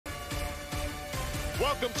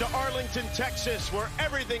Welcome to Arlington, Texas, where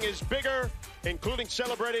everything is bigger, including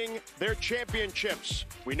celebrating their championships.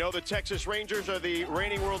 We know the Texas Rangers are the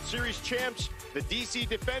reigning World Series champs. The DC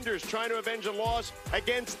Defenders trying to avenge a loss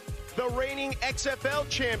against the reigning XFL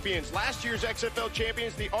champions. Last year's XFL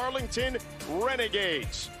champions, the Arlington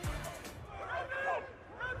Renegades.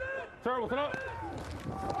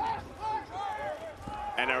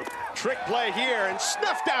 And a trick play here and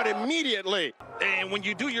snuffed out immediately. And when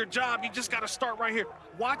you do your job, you just got to start right here.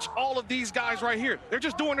 Watch all of these guys right here. They're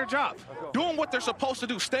just doing their job, doing what they're supposed to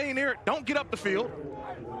do. Staying there, don't get up the field.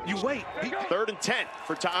 You wait. 3rd and 10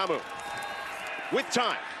 for Ta'amu. With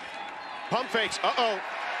time. Pump fakes. Uh-oh.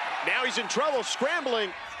 Now he's in trouble, scrambling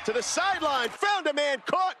to the sideline. Found a man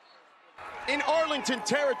caught in Arlington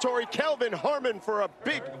territory. Kelvin Harmon for a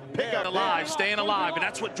big pickup. Staying alive, and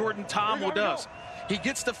that's what Jordan Ta'amu does. He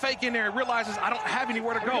gets the fake in there and realizes I don't have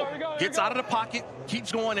anywhere to go. Gets out of the pocket, keeps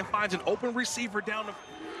going, and finds an open receiver down the...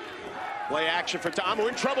 Play action for Ta'amu,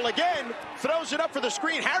 in trouble again. Throws it up for the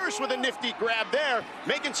screen. Harris with a nifty grab there,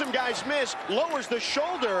 making some guys miss. Lowers the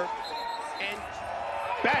shoulder, and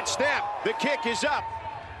bad snap. The kick is up.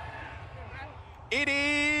 It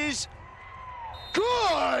is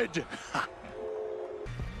good.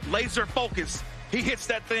 Laser focus. He hits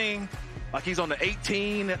that thing like he's on the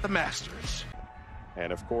 18 at the Masters.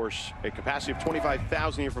 And of course, a capacity of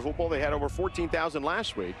 25,000 here for football. They had over 14,000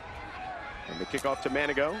 last week. And the kickoff to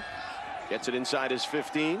Manigo. Gets it inside his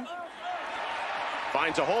 15.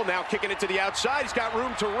 Finds a hole now, kicking it to the outside. He's got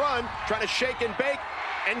room to run, trying to shake and bake,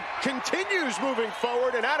 and continues moving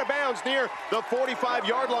forward and out of bounds near the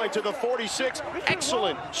 45-yard line to the 46.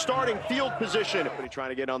 Excellent starting field position. But he's trying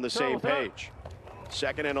to get on the same page.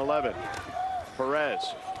 2nd and 11.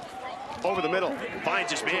 Perez over the middle,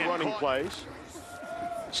 finds his man. Running plays.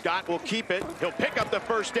 Scott will keep it. He'll pick up the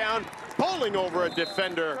first down, bowling over a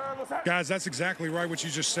defender. Guys, that's exactly right what you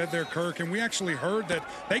just said there, Kirk. And we actually heard that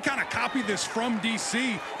they kind of copied this from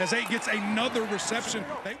DC as he gets another reception.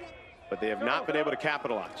 But they have not been able to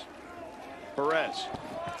capitalize. Perez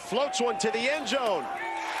floats one to the end zone.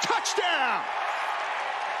 Touchdown!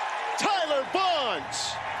 Tyler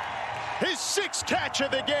Bonds, his 6th catch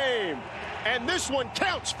of the game. And this one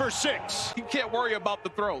counts for 6. You can't worry about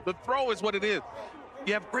the throw. The throw is what it is.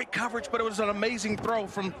 You have great coverage, but it was an amazing throw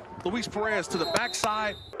from Luis Perez to the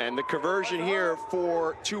backside. And the conversion here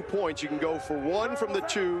for 2 points. You can go for 1 from the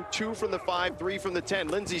 2, 2 from the 5, 3 from the 10.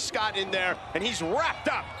 Lindsey Scott in there, and he's wrapped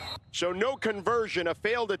up. So no conversion, a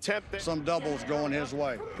failed attempt. Some doubles going his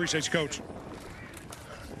way. Appreciate you, Coach.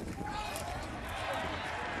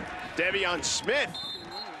 Devion Smith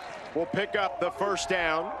will pick up the first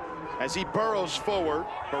down as he burrows forward.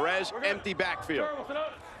 Perez, empty backfield.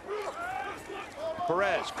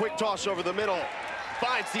 Perez, quick toss over the middle.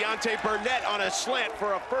 Finds Deontay Burnett on a slant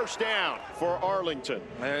for a first down for Arlington.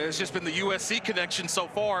 It's just been the USC connection so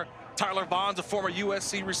far. Tyler Bonds, a former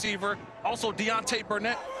USC receiver. Also Deontay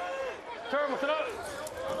Burnett.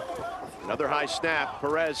 Another high snap.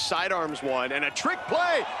 Perez sidearms one, and a trick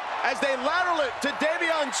play as they lateral it to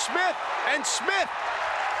Devion Smith. And Smith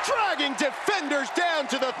dragging defenders down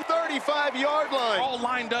to the 35-yard line. All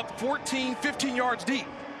lined up 14, 15 yards deep.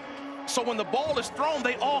 So when the ball is thrown,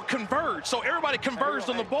 they all converge. So everybody converged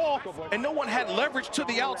on the ball, and no one had leverage to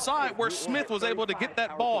the outside where Smith was able to get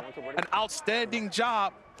that ball. An outstanding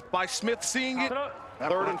job by Smith seeing it.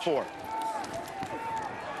 3rd and 4.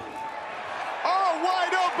 Oh,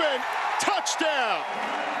 wide open. Touchdown.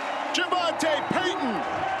 Javonte Payton.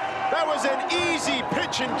 That was an easy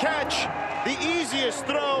pitch and catch. The easiest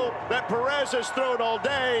throw that Perez has thrown all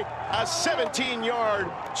day. A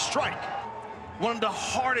 17-yard strike. One of the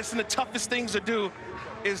hardest and the toughest things to do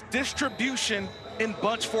is distribution in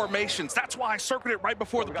bunch formations. That's why I circled it right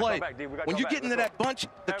before the play. When you get into that bunch,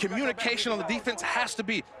 the communication on the defense has to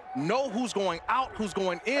be know who's going out, who's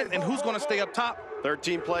going in, and who's going to stay up top.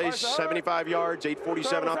 13 plays, 75 yards,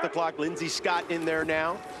 8:47 off the clock. Lindsey Scott in there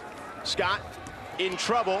now. Scott in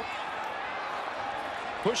trouble.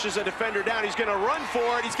 Pushes a defender down. He's going to run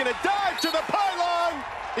for it. He's going to dive to the pylon.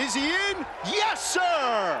 Is he in? Yes,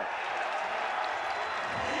 sir!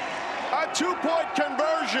 A 2-point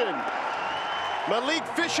conversion. Malik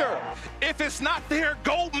Fisher. If it's not there,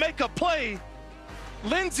 go make a play.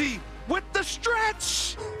 Lindsey with the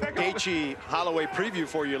stretch. Gaethje Holloway preview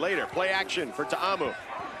for you later. Play action for Ta'amu.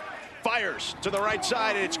 Fires to the right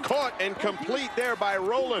side, and it's caught and complete there by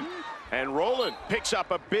Rowland. And Rowland picks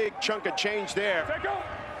up a big chunk of change there.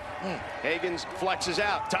 Higgins flexes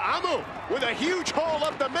out. Ta'amu with a huge hole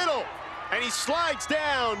up the middle. And he slides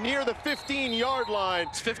down near the 15-yard line.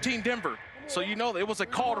 It's 15 Denver, so you know it was a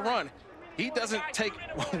call to run. He doesn't take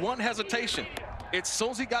one hesitation. As soon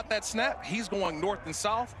as he got that snap, he's going north and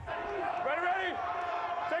south. Ready,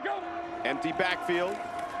 take go. Empty backfield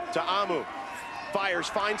to Amu. Fires,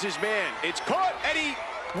 finds his man. It's caught, and he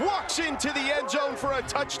walks into the end zone for a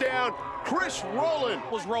touchdown. Chris Rowland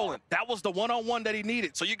was rolling. That was the one-on-one that he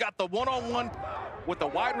needed. So you got the one-on-one with the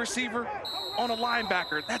wide receiver on a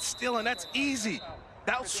linebacker. That's stealing. That's easy.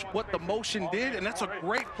 That's what the motion did, and that's a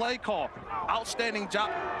great play call. Outstanding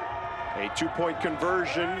job. A two-point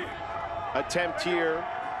conversion attempt here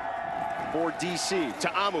for DC.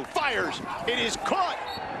 To Amu, fires. It is caught.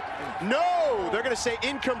 No, they're going to say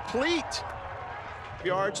incomplete.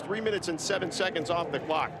 Yards, 3 minutes and 7 seconds off the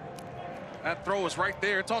clock. That throw is right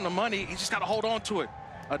there. It's on the money. He just got to hold on to it.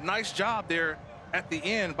 A nice job there at the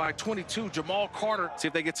end by 22, Jamal Carter. See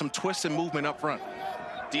if they get some twist and movement up front.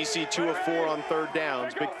 DC 2 of 4 on third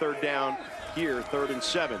downs. Big third down here, 3rd and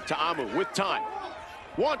 7. To Amu with time.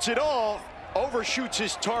 Wants it all. Overshoots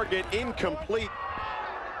his target. Incomplete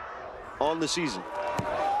on the season.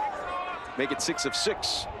 Make it 6 of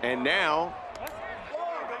 6. And now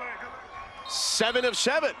 7 of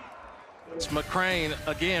 7. It's McCrane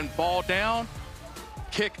again, ball down,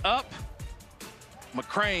 kick up.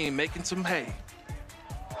 McCrane making some hay.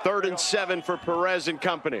 3rd and 7 for Perez and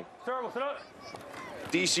company.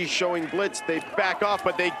 DC showing blitz. They back off,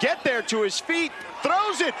 but they get there to his feet.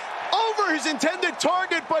 Throws it over his intended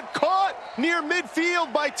target, but caught near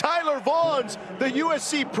midfield by Tyler Vaughns, the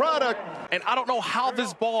USC product. And I don't know how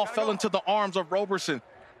this ball fell into the arms of Roberson.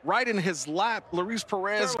 Right in his lap, Luis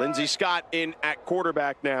Perez. Lindsey Scott in at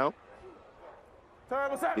quarterback now.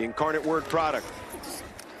 The incarnate word product.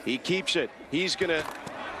 He keeps it. He's going to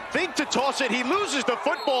think to toss it. He loses the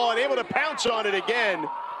football and able to pounce on it again.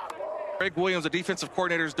 Greg Williams, the defensive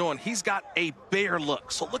coordinator, is doing. He's got a bear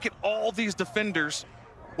look. So look at all these defenders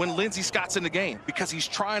when Lindsey Scott's in the game, because he's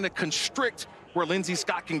trying to constrict where Lindsey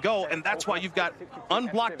Scott can go, and that's why you've got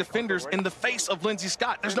unblocked defenders in the face of Lindsey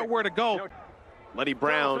Scott. There's nowhere to go. Letty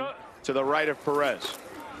Brown to the right of Perez.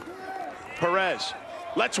 Perez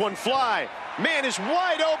lets one fly. Man is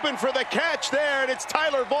wide open for the catch there, and it's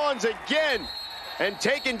Tyler Vaughns again, and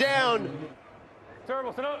taken down.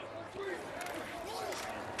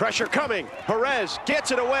 Pressure coming. Perez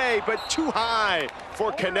gets it away, but too high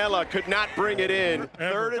for Canella. Could not bring it in.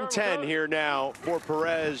 3rd and 10 here now for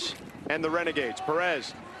Perez and the Renegades.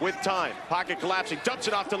 Perez with time. Pocket collapsing. Dumps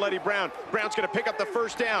it off to Letty Brown. Brown's going to pick up the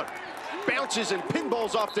first down. Bounces and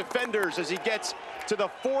pinballs off defenders as he gets to the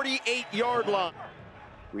 48-yard line.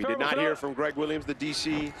 We did not hear from Greg Williams, the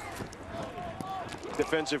DC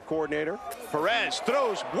defensive coordinator. Perez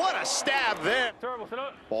throws. What a stab there.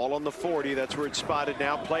 Ball on the 40. That's where it's spotted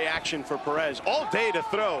now. Play action for Perez. All day to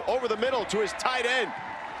throw. Over the middle to his tight end.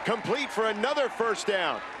 Complete for another first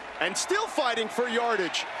down. And still fighting for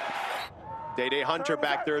yardage. Day-Day Hunter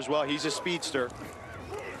back there as well. He's a speedster.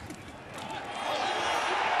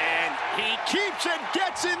 And he keeps and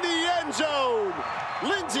gets in the end zone.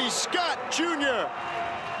 Lindsey Scott Jr.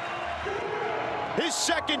 His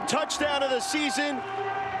 2nd touchdown of the season.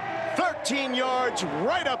 13 yards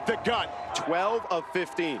right up the gut. 12 of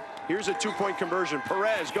 15. Here's a 2-point conversion.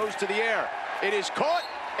 Perez goes to the air. It is caught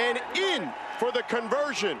and in for the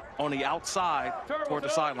conversion. On the outside toward the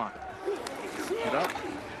sideline. Get up.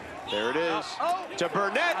 There it is. To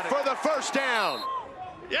Burnett for the first down.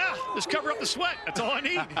 Yeah, just cover up the sweat. That's all I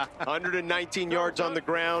need. 119 yards on the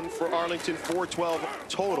ground for Arlington, 412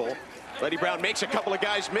 total. Letty Brown makes a couple of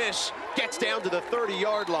guys miss, gets down to the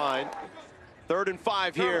 30-yard line. 3rd and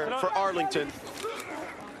 5 here for Arlington.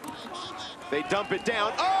 They dump it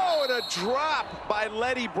down. Oh, and a drop by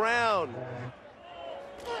Letty Brown.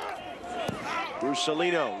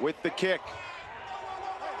 Russolino with the kick.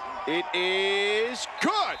 It is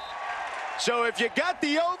good. So if you got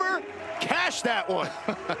the over, cash that one.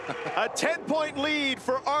 A 10-point lead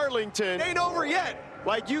for Arlington. Ain't over yet.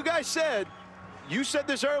 Like you guys said, you said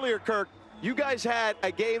this earlier, Kirk. You guys had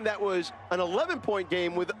a game that was an 11-point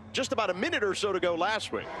game with just about a minute or so to go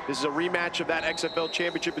last week. This is a rematch of that XFL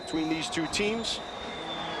Championship between these two teams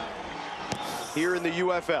here in the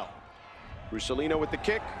UFL. Russolino with the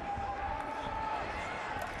kick.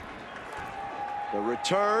 The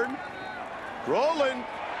return. Rolling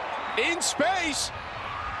in space.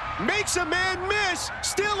 Makes a man miss.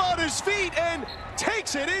 Still on his feet and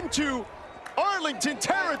takes it into Arlington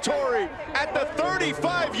territory at the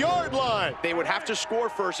 35-yard line. They would have to score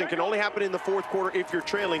first and can only happen in the 4th quarter if you're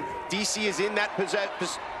trailing. DC is in that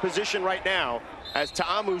position right now as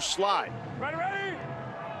Ta'amu's slide. Ready,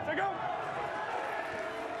 take go.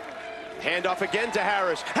 Handoff again to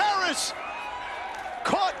Harris. Harris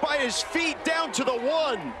caught by his feet down to the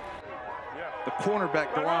 1. The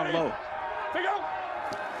cornerback, Deron Lowe. Take go.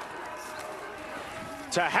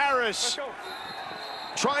 To Harris.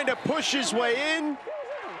 Trying to push his way in.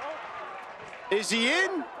 Is he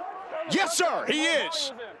in? Yes, sir, he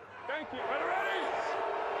is.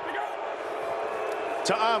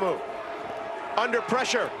 To Amu. Under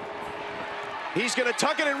pressure. He's going to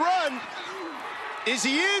tuck it and run. Is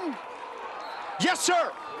he in? Yes,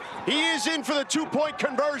 sir. He is in for the two-point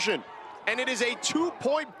conversion. And it is a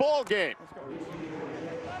two-point ball game.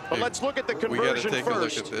 But let's look at the conversion first. We got to take a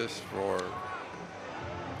look at this.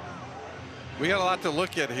 We got a lot to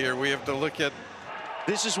look at here. We have to look at.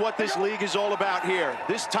 This is what this league is all about here.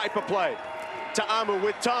 This type of play. To Amu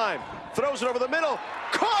with time. Throws it over the middle.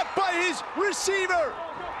 Caught by his receiver.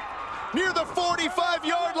 Near the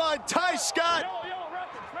 45-yard line. Ty Scott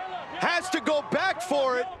has to go back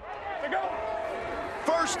for it.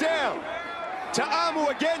 First down. To Amu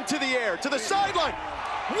again to the air. To the sideline.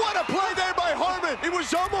 What a play there by Harmon. It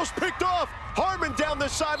was almost picked off. Harmon down the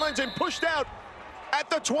sidelines and pushed out at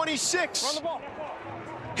the 26.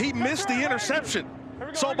 He missed the interception.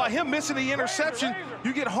 So by him missing the interception,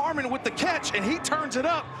 you get Harmon with the catch, and he turns it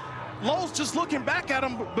up. Lowe's just looking back at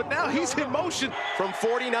him, but now he's in motion. From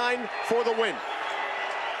 49 for the win.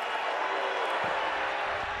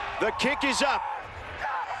 The kick is up.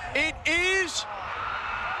 It is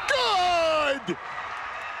good!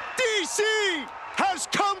 DC has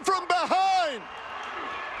come from behind.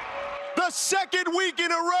 The second week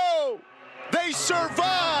in a row, they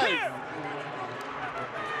survive.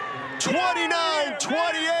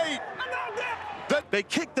 29-28. They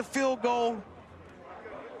kick the field goal.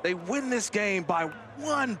 They win this game by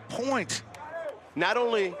 1 point. Not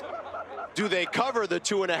only do they cover the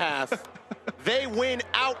 2.5, they win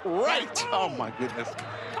outright. Oh, my goodness.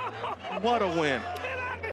 What a win.